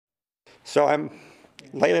So I'm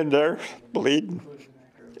laying there bleeding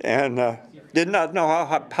and did not know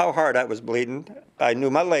how hard I was bleeding. I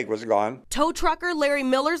knew my leg was gone. Tow trucker Larry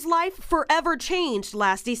Miller's life forever changed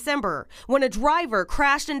last December when a driver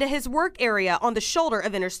crashed into his work area on the shoulder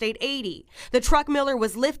of Interstate 80. The truck Miller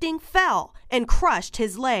was lifting fell and crushed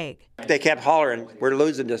his leg. They kept hollering, "We're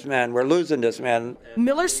losing this man, we're losing this man."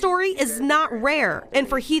 Miller's story is not rare, and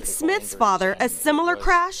for Heath Smith's father, a similar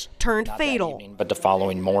crash turned fatal. But the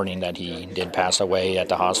following morning that he did pass away at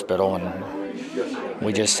the hospital, and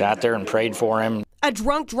we just sat there and prayed for him. A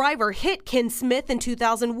drunk driver hit Ken Smith in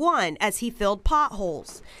 2001 as he filled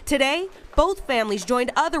potholes. Today, both families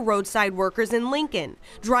joined other roadside workers in Lincoln,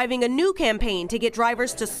 driving a new campaign to get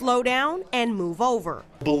drivers to slow down and move over.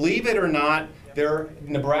 Believe it or not,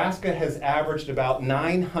 Nebraska has averaged about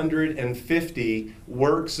 950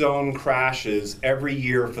 work zone crashes every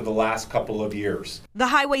year for the last couple of years. The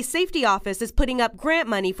Highway Safety Office is putting up grant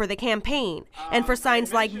money for the campaign and for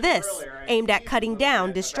signs like this aimed at cutting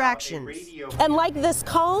down distractions. And like this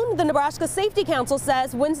cone, the Nebraska Safety Council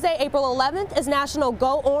says Wednesday, April 11th is National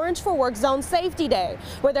Go Orange for Work Zone Safety Day,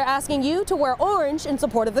 where they're asking you to wear orange in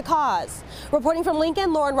support of the cause. Reporting from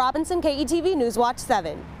Lincoln, Laurann Robinson, KETV News Watch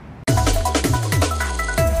 7.